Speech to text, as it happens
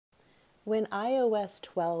When iOS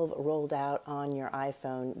 12 rolled out on your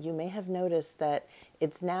iPhone, you may have noticed that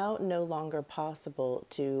it's now no longer possible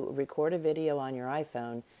to record a video on your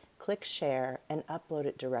iPhone, click share, and upload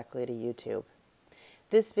it directly to YouTube.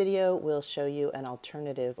 This video will show you an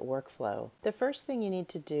alternative workflow. The first thing you need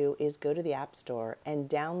to do is go to the App Store and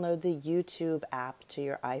download the YouTube app to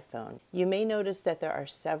your iPhone. You may notice that there are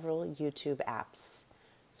several YouTube apps.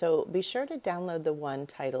 So be sure to download the one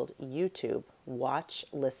titled YouTube Watch,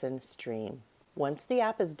 Listen, Stream. Once the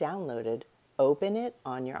app is downloaded, open it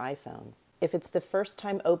on your iPhone. If it's the first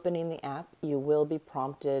time opening the app, you will be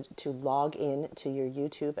prompted to log in to your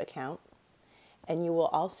YouTube account, and you will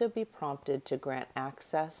also be prompted to grant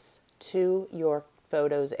access to your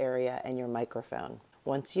photos area and your microphone.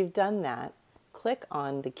 Once you've done that, click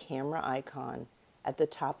on the camera icon at the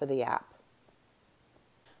top of the app.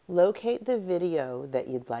 Locate the video that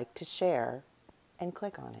you'd like to share and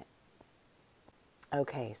click on it.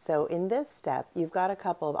 Okay, so in this step, you've got a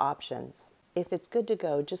couple of options. If it's good to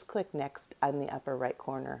go, just click Next on the upper right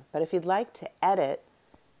corner. But if you'd like to edit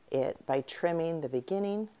it by trimming the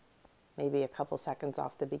beginning, maybe a couple seconds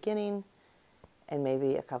off the beginning, and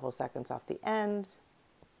maybe a couple seconds off the end,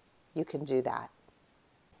 you can do that.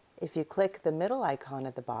 If you click the middle icon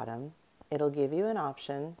at the bottom, it'll give you an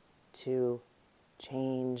option to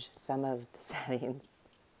change some of the settings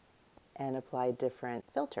and apply different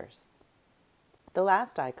filters. The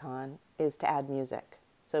last icon is to add music.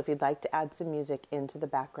 So if you'd like to add some music into the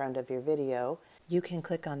background of your video, you can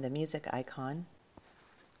click on the music icon,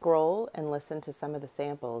 scroll and listen to some of the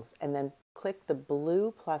samples, and then click the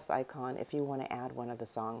blue plus icon if you want to add one of the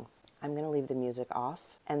songs. I'm going to leave the music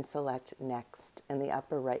off and select Next in the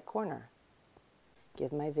upper right corner.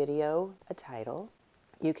 Give my video a title.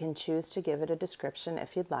 You can choose to give it a description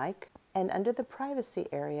if you'd like. And under the privacy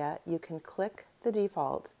area, you can click the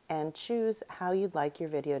default and choose how you'd like your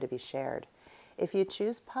video to be shared. If you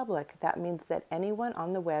choose public, that means that anyone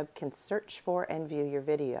on the web can search for and view your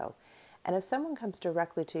video. And if someone comes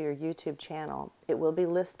directly to your YouTube channel, it will be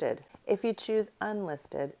listed. If you choose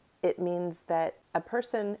unlisted, it means that a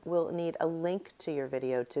person will need a link to your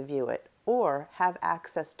video to view it or have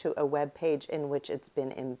access to a web page in which it's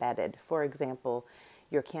been embedded. For example,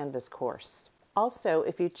 your Canvas course. Also,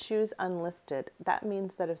 if you choose unlisted, that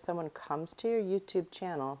means that if someone comes to your YouTube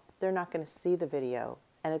channel, they're not going to see the video.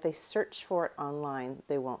 And if they search for it online,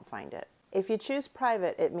 they won't find it. If you choose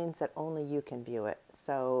private, it means that only you can view it.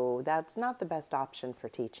 So that's not the best option for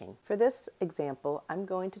teaching. For this example, I'm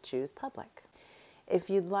going to choose public. If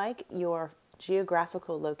you'd like your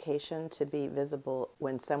geographical location to be visible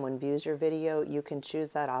when someone views your video, you can choose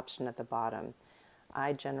that option at the bottom.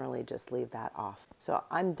 I generally just leave that off. So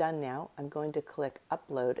I'm done now. I'm going to click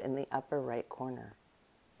Upload in the upper right corner.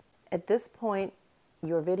 At this point,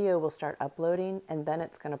 your video will start uploading and then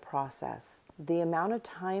it's going to process. The amount of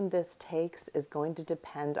time this takes is going to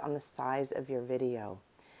depend on the size of your video.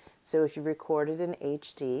 So if you recorded in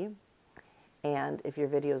HD and if your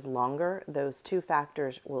video is longer, those two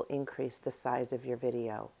factors will increase the size of your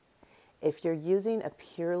video. If you're using a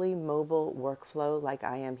purely mobile workflow like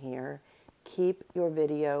I am here, keep your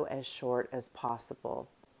video as short as possible.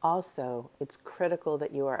 Also, it's critical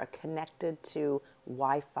that you are connected to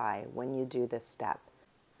Wi-Fi when you do this step.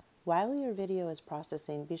 While your video is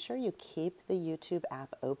processing, be sure you keep the YouTube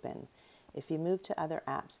app open. If you move to other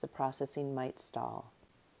apps, the processing might stall.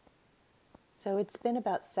 So it's been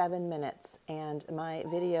about 7 minutes and my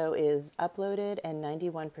video is uploaded and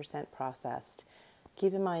 91% processed.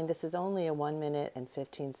 Keep in mind, this is only a 1 minute and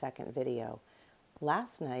 15-second video.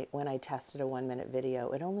 Last night, when I tested a 1-minute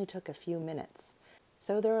video, it only took a few minutes.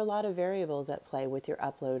 So there are a lot of variables at play with your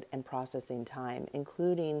upload and processing time,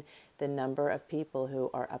 including the number of people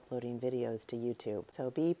who are uploading videos to YouTube.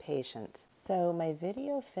 So be patient. So my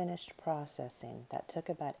video finished processing. That took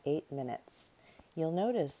about 8 minutes. You'll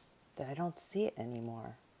notice that I don't see it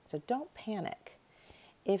anymore. So don't panic.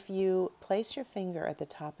 If you place your finger at the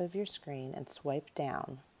top of your screen and swipe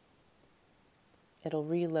down, it'll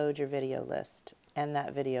reload your video list and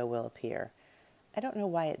that video will appear. I don't know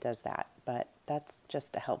why it does that, but that's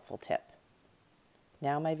just a helpful tip.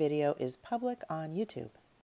 Now my video is public on YouTube.